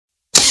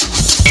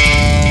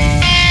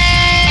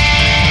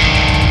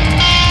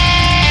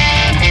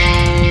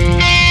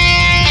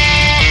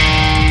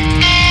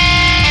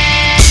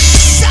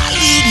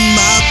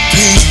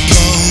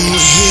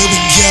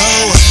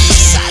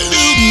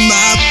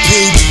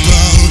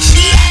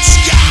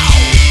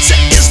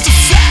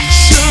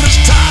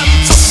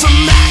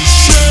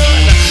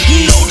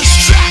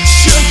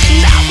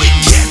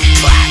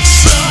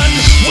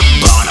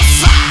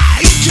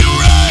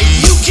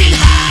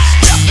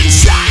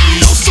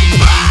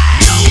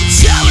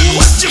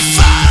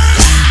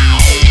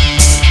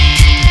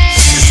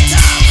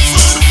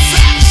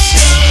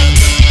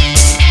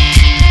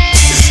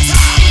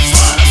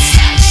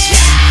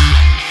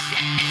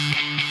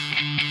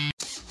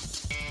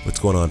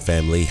going on,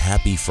 family?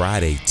 Happy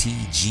Friday,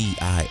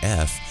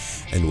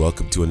 TGIF, and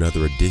welcome to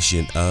another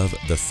edition of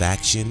The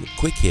Faction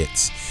Quick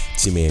Hits.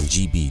 It's your man,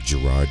 GB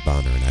Gerard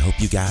Bonner, and I hope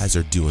you guys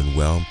are doing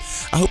well.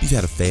 I hope you've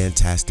had a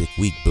fantastic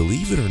week.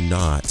 Believe it or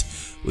not,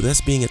 with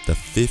us being at the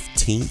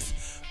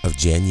 15th of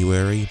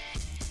January,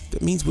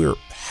 that means we're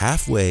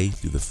halfway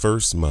through the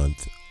first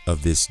month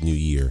of this new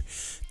year.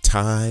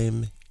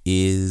 Time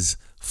is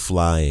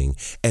flying,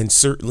 and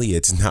certainly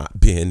it's not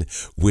been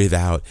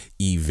without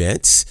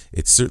events.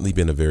 It's certainly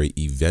been a very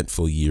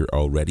eventful year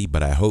already,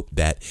 but I hope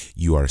that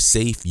you are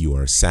safe, you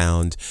are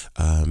sound,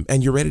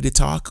 and you're ready to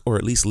talk or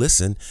at least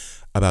listen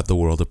about the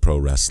world of pro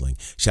wrestling.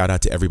 Shout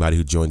out to everybody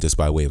who joined us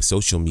by way of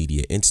social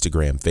media,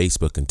 Instagram,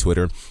 Facebook, and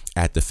Twitter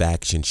at The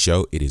Faction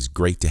Show. It is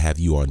great to have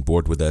you on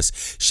board with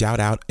us. Shout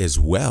out as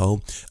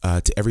well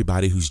to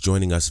everybody who's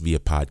joining us via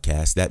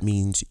podcast. That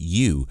means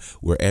you,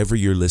 wherever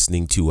you're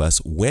listening to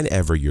us,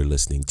 whenever you're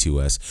listening to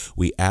us.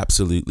 We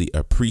absolutely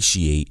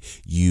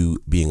appreciate you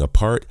being a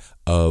part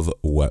of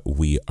what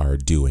we are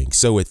doing.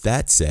 So with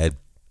that said,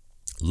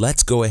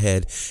 let's go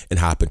ahead and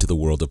hop into the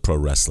world of pro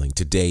wrestling.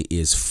 Today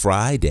is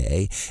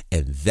Friday,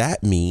 and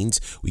that means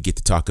we get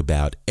to talk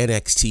about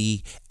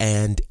NXT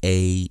and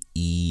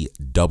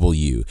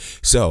AEW.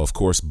 So, of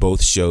course,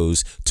 both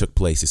shows took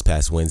place this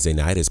past Wednesday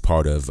night as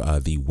part of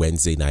the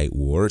Wednesday Night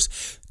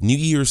Wars. New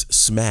Year's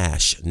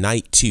Smash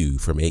Night 2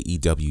 from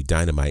AEW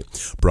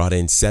Dynamite brought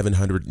in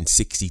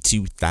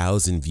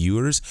 762,000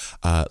 viewers,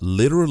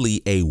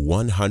 literally a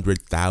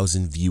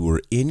 100,000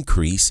 viewer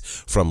increase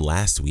from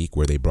last week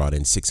where they brought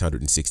in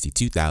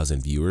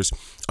 662,000 viewers.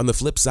 On the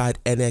flip side,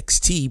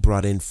 NXT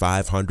brought in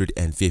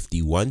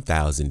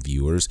 551,000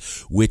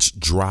 viewers, which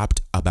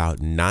dropped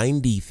about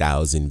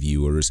 90,000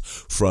 viewers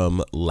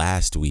from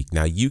last week.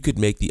 Now, you could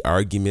make the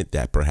argument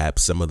that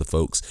perhaps some of the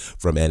folks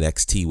from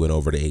NXT went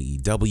over to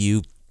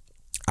AEW.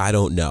 I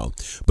don't know.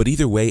 But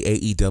either way,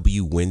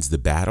 AEW wins the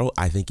battle.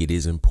 I think it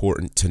is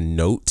important to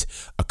note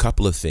a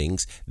couple of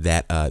things,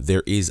 that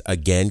there is,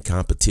 again,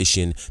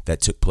 competition that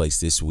took place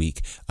this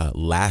week.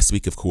 Last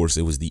week, of course,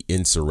 it was the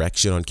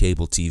insurrection on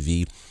cable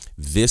TV.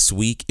 This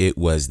week, it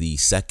was the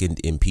second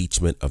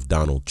impeachment of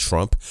Donald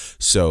Trump.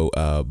 So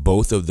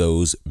both of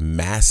those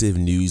massive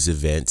news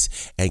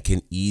events and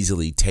can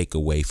easily take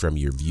away from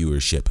your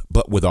viewership.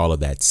 But with all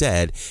of that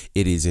said,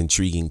 it is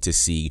intriguing to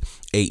see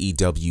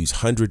AEW's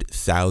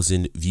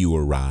 100,000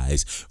 viewer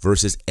rise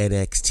versus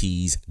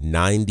NXT's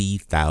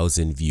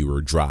 90,000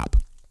 viewer drop.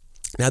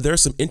 Now, there are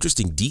some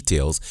interesting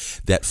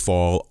details that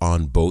fall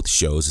on both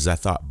shows, as I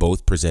thought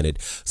both presented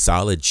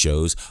solid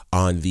shows.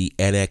 On the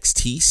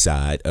NXT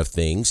side of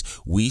things,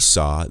 we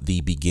saw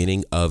the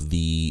beginning of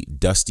the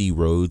Dusty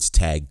Rhodes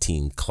Tag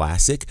Team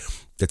Classic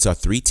that saw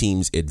three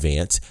teams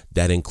advance.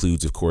 That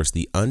includes, of course,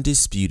 the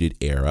Undisputed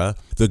Era,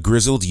 the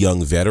Grizzled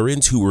Young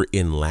Veterans who were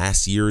in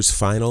last year's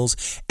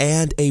finals,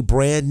 and a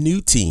brand new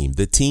team,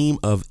 the team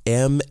of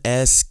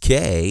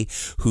MSK,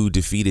 who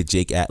defeated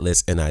Jake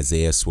Atlas and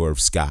Isaiah Swerve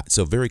Scott.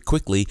 So very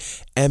quickly,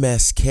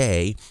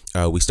 MSK,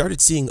 we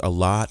started seeing a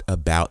lot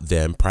about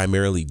them,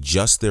 primarily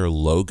just their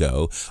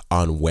logo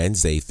on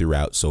Wednesday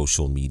throughout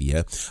social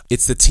media.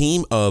 It's the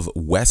team of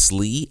Wes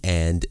Lee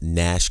and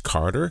Nash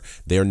Carter.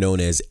 They're known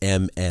as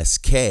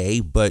MSK,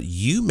 but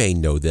you may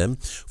know them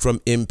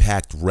from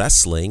Impact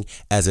Wrestling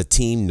as a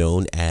team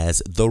known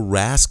as the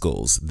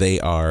Rascals. They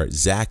are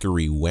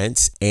Zachary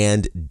Wentz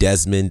and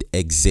Desmond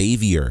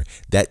Xavier.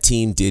 That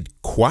team did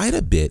quite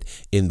a bit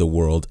in the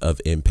world of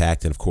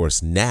Impact, and of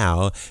course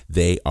now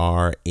they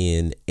are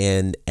in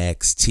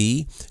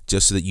NXT.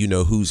 Just so that you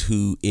know who's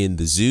who in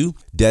the zoo,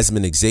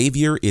 Desmond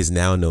Xavier is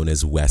now known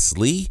as Wes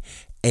Lee,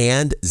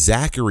 and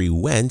Zachary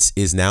Wentz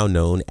is now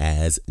known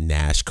as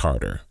Nash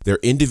Carter. Their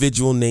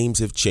individual names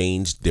have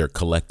changed, their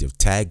collective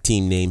tag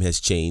team name has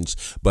changed,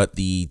 but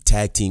the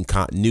tag team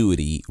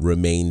continuity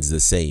remains the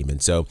same.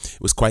 And so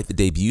it was quite the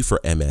debut for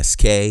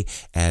MSK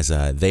as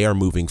they are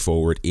moving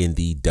forward in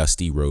the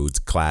Dusty Rhodes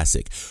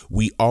Classic.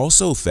 We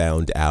also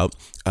found out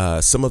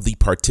some of the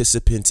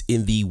participants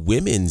in the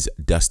women's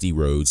Dusty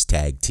Rhodes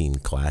Tag Team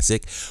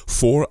Classic.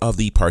 4 of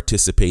the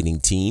participating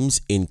teams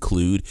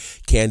include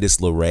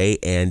Candice LeRae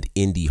and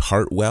Indy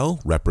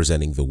Hartwell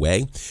representing The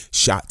Way,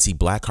 Shotzi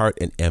Blackheart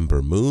and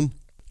Ember Moon,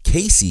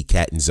 Casey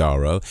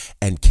Catanzaro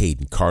and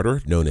Caden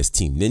Carter, known as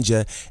Team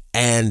Ninja,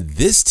 and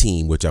this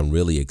team, which I'm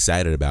really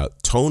excited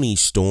about, Tony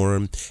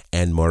Storm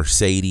and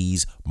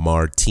Mercedes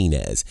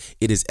Martinez.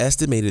 It is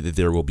estimated that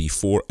there will be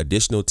 4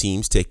 additional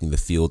teams taking the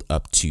field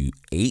up to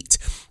 8.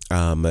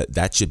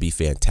 That should be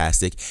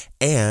fantastic.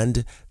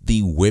 And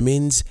the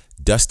women's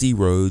Dusty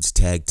Rhodes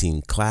Tag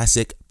Team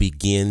Classic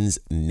begins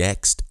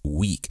next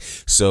week.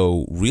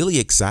 So really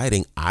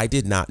exciting. I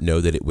did not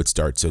know that it would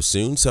start so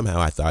soon. Somehow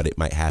I thought it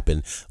might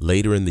happen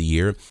later in the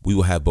year. We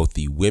will have both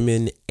the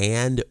women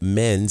and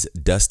men's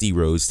Dusty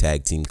Rhodes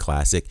Tag Team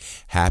Classic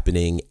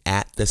happening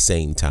at the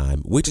same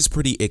time, which is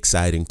pretty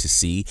exciting to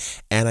see.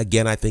 And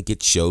again, I think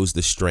it shows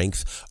the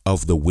strength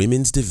of the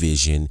women's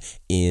division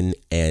in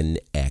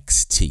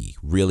NXT.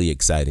 Really really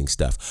exciting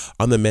stuff.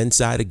 On the men's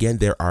side, again,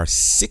 there are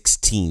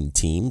 16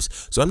 teams.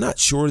 So I'm not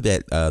sure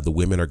that the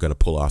women are going to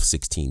pull off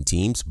 16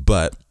 teams,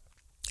 but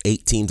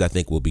 8 teams I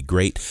think will be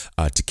great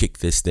to kick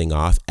this thing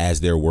off, as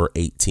there were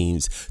 8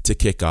 teams to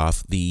kick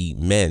off the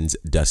men's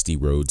Dusty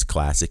Rhodes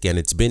Classic, and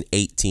it's been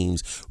 8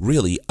 teams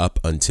really up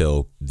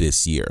until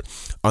this year.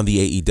 On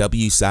the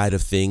AEW side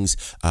of things,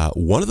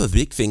 one of the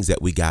big things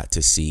that we got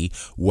to see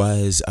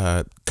was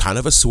kind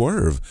of a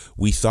swerve.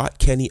 We thought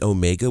Kenny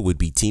Omega would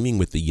be teaming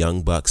with the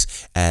Young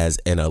Bucks as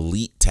an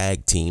elite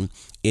tag team.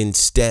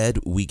 Instead,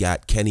 we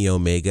got Kenny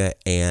Omega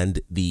and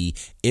the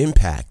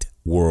Impact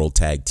World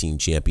Tag Team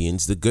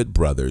Champions, the Good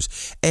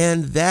Brothers,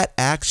 and that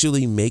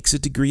actually makes a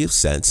degree of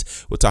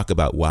sense. We'll talk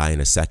about why in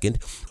a second.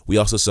 We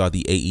also saw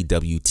the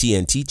AEW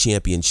TNT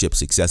Championship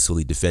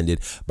successfully defended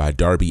by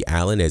Darby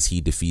Allin as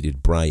he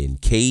defeated Brian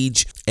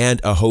Cage,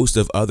 and a host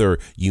of other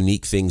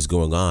unique things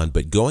going on.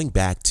 But going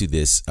back to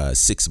this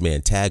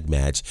 6-man tag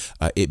match,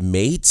 it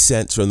made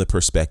sense from the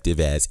perspective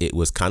as it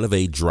was kind of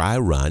a dry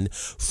run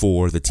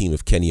for the team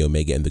of Kenny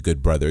Omega and the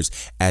Good Brothers,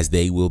 as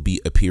they will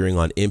be appearing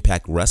on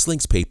Impact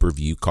Wrestling's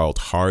pay-per-view called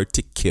Hard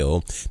to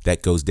Kill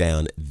that goes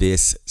down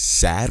this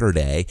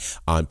Saturday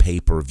on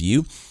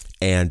pay-per-view.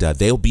 And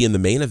they'll be in the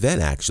main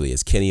event, actually,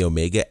 as Kenny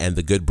Omega and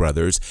the Good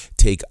Brothers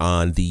take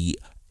on the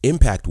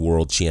Impact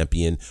World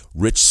Champion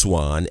Rich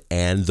Swann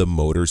and the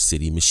Motor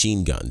City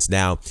Machine Guns.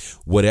 Now,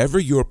 whatever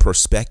your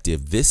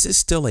perspective, this is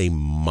still a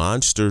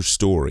monster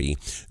story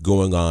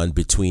going on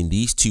between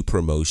these two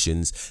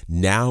promotions,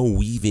 now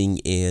weaving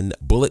in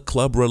Bullet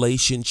Club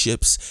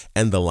relationships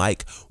and the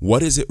like. What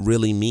does it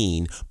really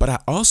mean? But I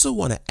also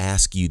want to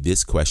ask you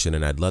this question,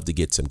 and I'd love to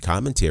get some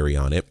commentary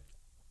on it.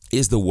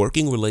 Is the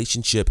working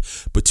relationship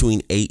between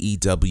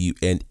AEW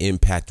and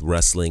Impact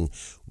Wrestling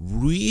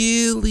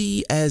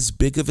really as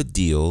big of a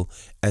deal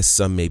as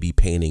some may be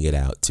painting it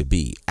out to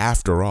be?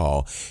 After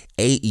all,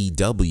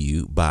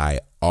 AEW,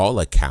 by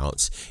all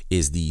accounts,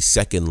 is the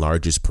second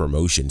largest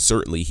promotion,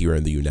 certainly here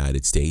in the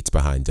United States,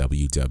 behind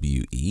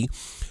WWE.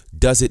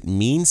 Does it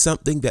mean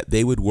something that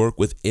they would work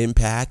with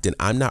Impact? And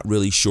I'm not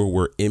really sure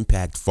where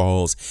Impact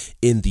falls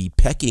in the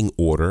pecking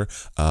order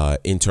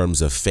in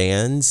terms of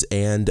fans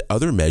and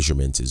other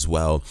measurements as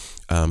well.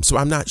 So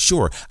I'm not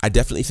sure. I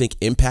definitely think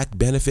Impact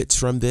benefits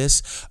from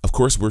this. Of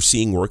course, we're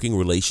seeing working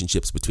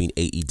relationships between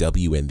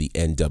AEW and the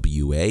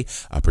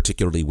NWA,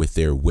 particularly with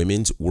their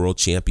Women's World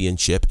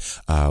Championship.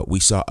 We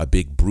saw a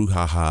big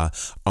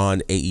brouhaha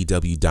on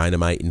AEW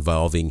Dynamite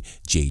involving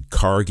Jade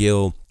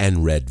Cargill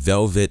and Red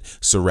Velvet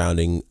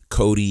surrounding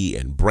Cody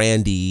and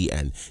Brandy.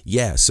 And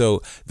yeah,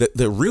 so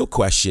the real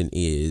question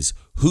is,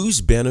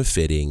 who's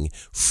benefiting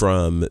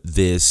from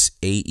this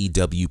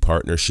AEW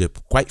partnership,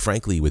 quite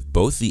frankly, with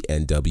both the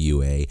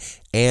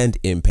NWA and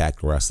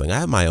Impact Wrestling? I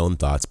have my own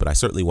thoughts, but I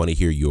certainly want to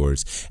hear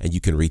yours, and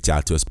you can reach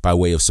out to us by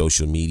way of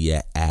social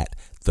media at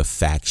The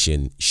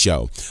Faction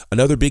Show.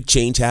 Another big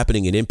change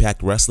happening in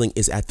Impact Wrestling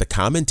is at the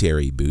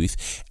commentary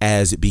booth,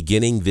 as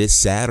beginning this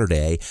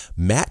Saturday,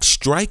 Matt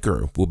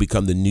Striker will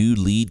become the new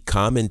lead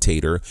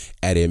commentator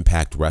at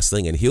Impact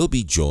Wrestling, and he'll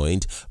be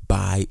joined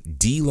by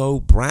D'Lo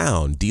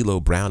Brown. D'Lo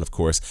Brown, of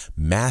course,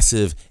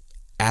 massive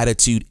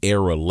Attitude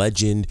Era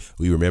legend.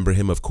 We remember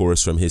him, of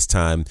course, from his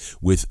time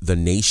with the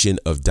Nation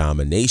of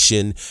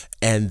Domination.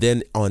 And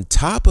then on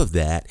top of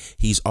that,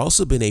 he's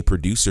also been a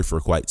producer for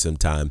quite some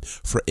time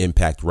for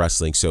Impact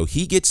Wrestling. So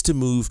he gets to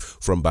move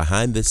from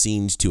behind the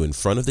scenes to in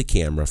front of the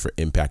camera for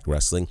Impact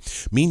Wrestling.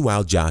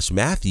 Meanwhile, Josh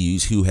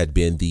Matthews, who had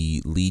been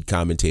the lead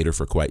commentator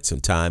for quite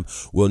some time,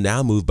 will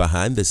now move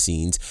behind the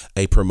scenes,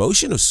 a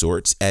promotion of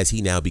sorts, as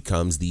he now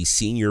becomes the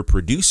senior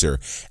producer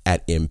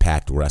at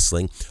Impact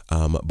Wrestling.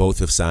 Both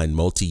have signed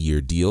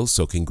multi-year deals,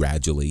 so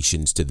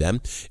congratulations to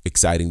them.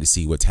 Exciting to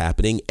see what's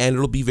happening, and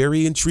it'll be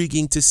very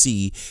intriguing to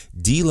see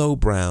D'Lo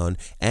Brown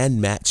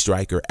and Matt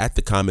Striker at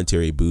the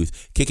commentary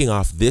booth, kicking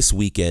off this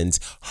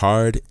weekend's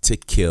Hard to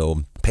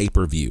Kill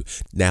pay-per-view.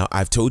 Now,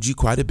 I've told you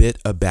quite a bit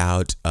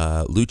about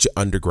Lucha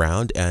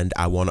Underground, and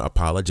I want to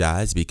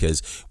apologize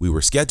because we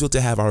were scheduled to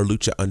have our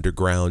Lucha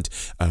Underground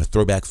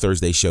Throwback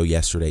Thursday show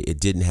yesterday. It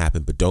didn't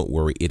happen, but don't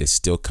worry, it is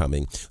still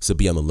coming, so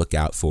be on the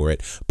lookout for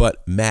it.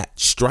 But Matt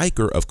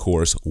Striker, of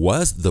course,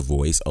 was the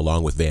voice,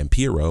 along with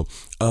Vampiro,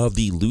 of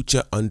the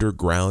Lucha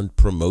Underground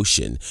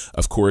promotion.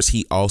 Of course,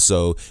 he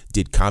also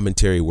did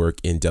commentary work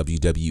in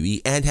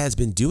WWE and has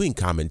been doing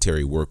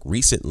commentary work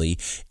recently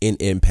in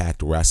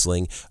Impact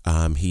Wrestling.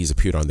 He's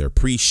appeared on their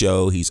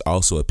pre-show. He's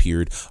also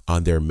appeared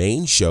on their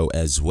main show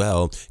as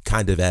well,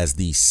 kind of as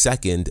the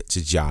second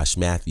to Josh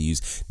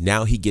Matthews.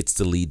 Now he gets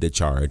to lead the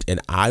charge, and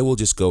I will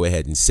just go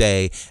ahead and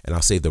say, and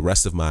I'll save the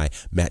rest of my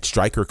Matt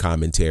Striker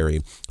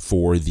commentary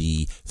for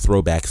the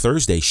Throwback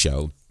Thursday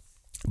show,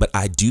 But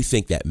I do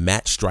think that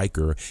Matt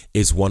Striker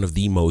is one of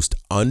the most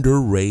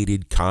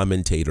underrated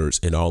commentators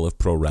in all of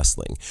pro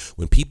wrestling.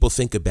 When people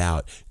think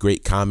about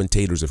great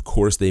commentators, of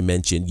course, they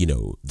mention,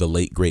 the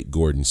late, great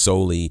Gordon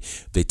Soley.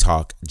 They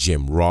talk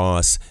Jim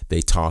Ross.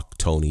 They talk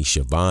Tony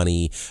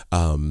Schiavone.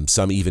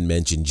 Some even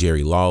mention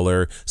Jerry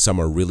Lawler. Some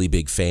are really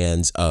big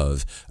fans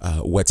of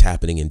what's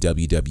happening in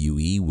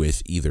WWE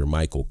with either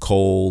Michael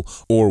Cole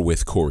or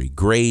with Corey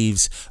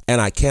Graves.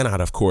 And I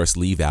cannot, of course,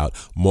 leave out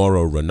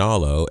Mauro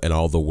Ranallo and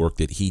all the work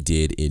that he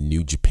did in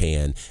New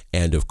Japan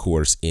and, of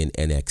course, in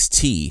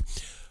NXT.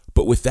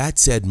 But with that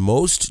said,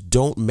 most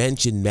don't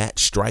mention Matt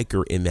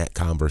Striker in that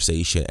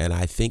conversation, and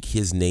I think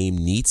his name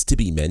needs to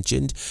be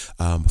mentioned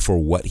for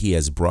what he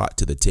has brought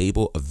to the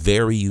table. A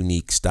very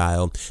unique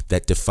style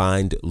that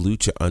defined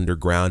Lucha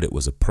Underground. It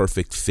was a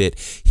perfect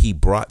fit. He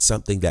brought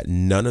something that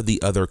none of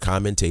the other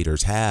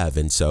commentators have,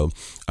 and so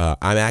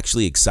I'm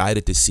actually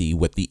excited to see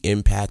what the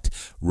Impact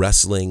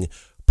Wrestling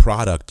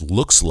product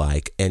looks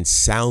like and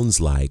sounds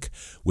like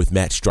with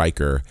Matt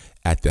Striker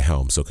at the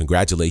helm. So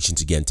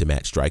congratulations again to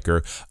Matt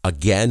Striker.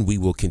 Again, we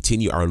will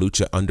continue our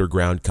Lucha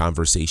Underground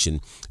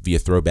conversation via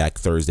Throwback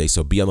Thursday,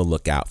 so be on the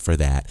lookout for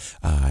that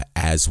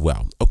as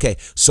well. Okay,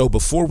 so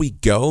before we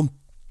go,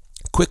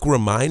 quick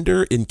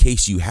reminder, in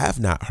case you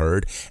have not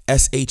heard,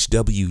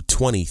 SHW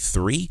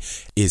 23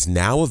 is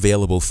now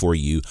available for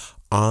you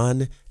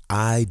on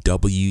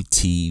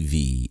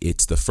IWTV.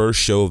 It's the first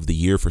show of the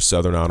year for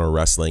Southern Honor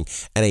Wrestling,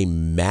 and a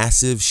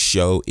massive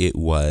show it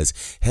was,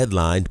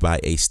 headlined by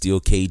a steel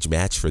cage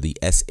match for the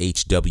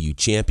SHW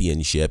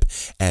Championship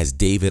as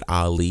David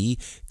Ali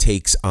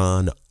takes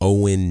on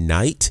Owen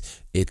Knight.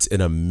 It's an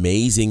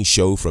amazing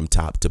show from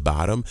top to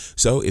bottom.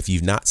 So if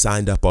you've not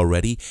signed up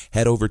already,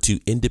 head over to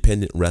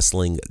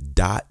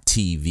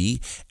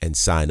independentwrestling.tv and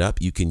sign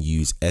up. You can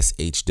use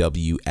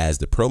SHW as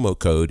the promo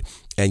code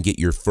and get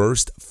your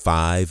first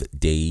 5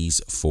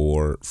 days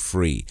for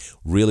free.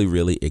 Really,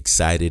 really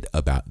excited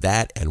about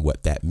that and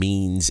what that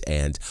means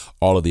and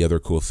all of the other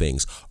cool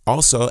things.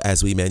 Also,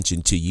 as we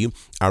mentioned to you,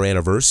 our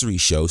anniversary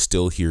show,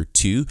 Still Here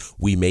Too,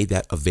 we made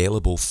that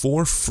available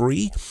for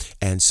free.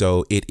 And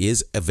so it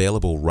is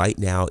available right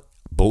now,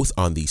 both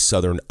on the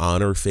Southern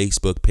Honor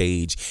Facebook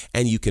page,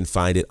 and you can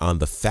find it on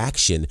the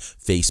Faction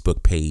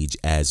Facebook page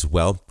as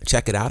well.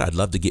 Check it out. I'd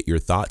love to get your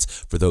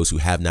thoughts. For those who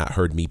have not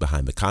heard me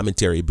behind the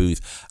commentary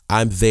booth,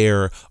 I'm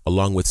there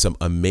along with some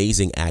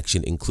amazing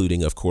action,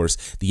 including, of course,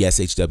 the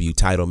SHW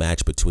title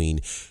match between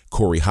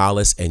Corey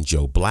Hollis and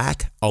Joe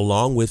Black,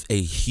 along with a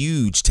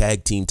huge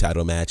tag team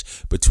title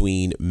match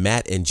between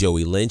Matt and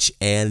Joey Lynch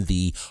and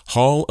the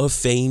Hall of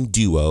Fame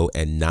duo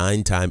and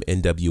 9-time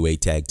NWA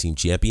tag team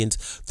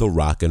champions, the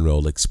Rock and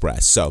Roll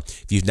Express. So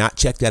if you've not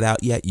checked that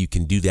out yet, you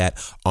can do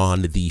that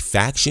on the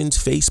Factions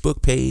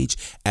Facebook page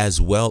as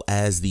well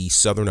as the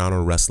Southern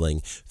Honor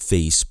Wrestling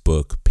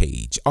Facebook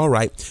page. All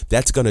right,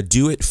 that's going to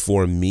do it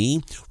for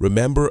me.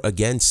 Remember,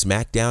 again,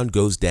 SmackDown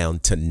goes down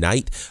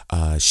tonight.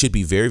 Should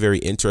be very, very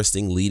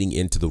interesting leading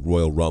into the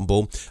Royal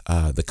Rumble.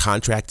 The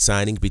contract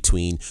signing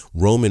between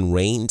Roman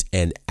Reigns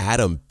and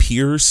Adam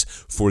Pearce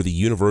for the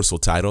Universal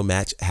title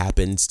match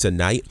happens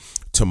tonight.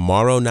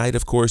 Tomorrow night,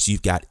 of course,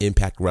 you've got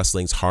Impact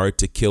Wrestling's Hard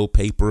to Kill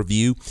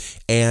pay-per-view.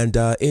 And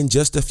in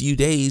just a few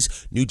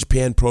days, New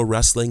Japan Pro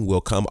Wrestling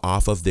will come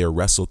off of their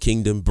Wrestle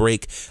Kingdom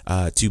break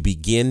to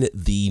begin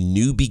the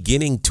New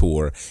Beginning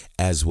tour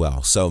as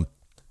well. So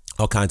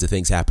all kinds of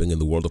things happening in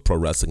the world of pro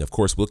wrestling. Of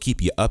course, we'll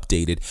keep you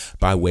updated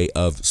by way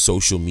of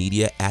social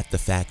media at The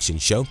Faction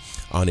Show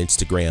on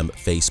Instagram,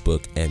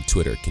 Facebook, and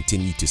Twitter.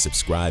 Continue to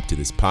subscribe to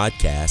this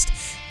podcast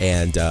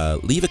and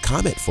leave a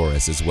comment for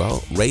us as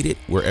well. Rate it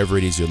wherever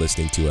it is you're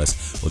listening to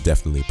us. We'll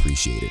definitely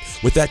appreciate it.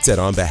 With that said,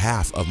 on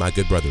behalf of my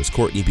good brothers,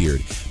 Courtney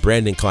Beard,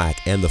 Brandon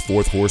Clack, and the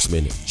Fourth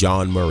Horseman,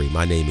 John Murray,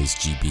 my name is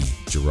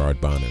GB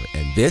Gerard Bonner,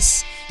 and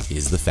this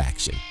is The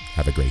Faction.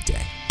 Have a great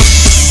day.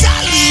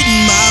 I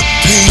lead my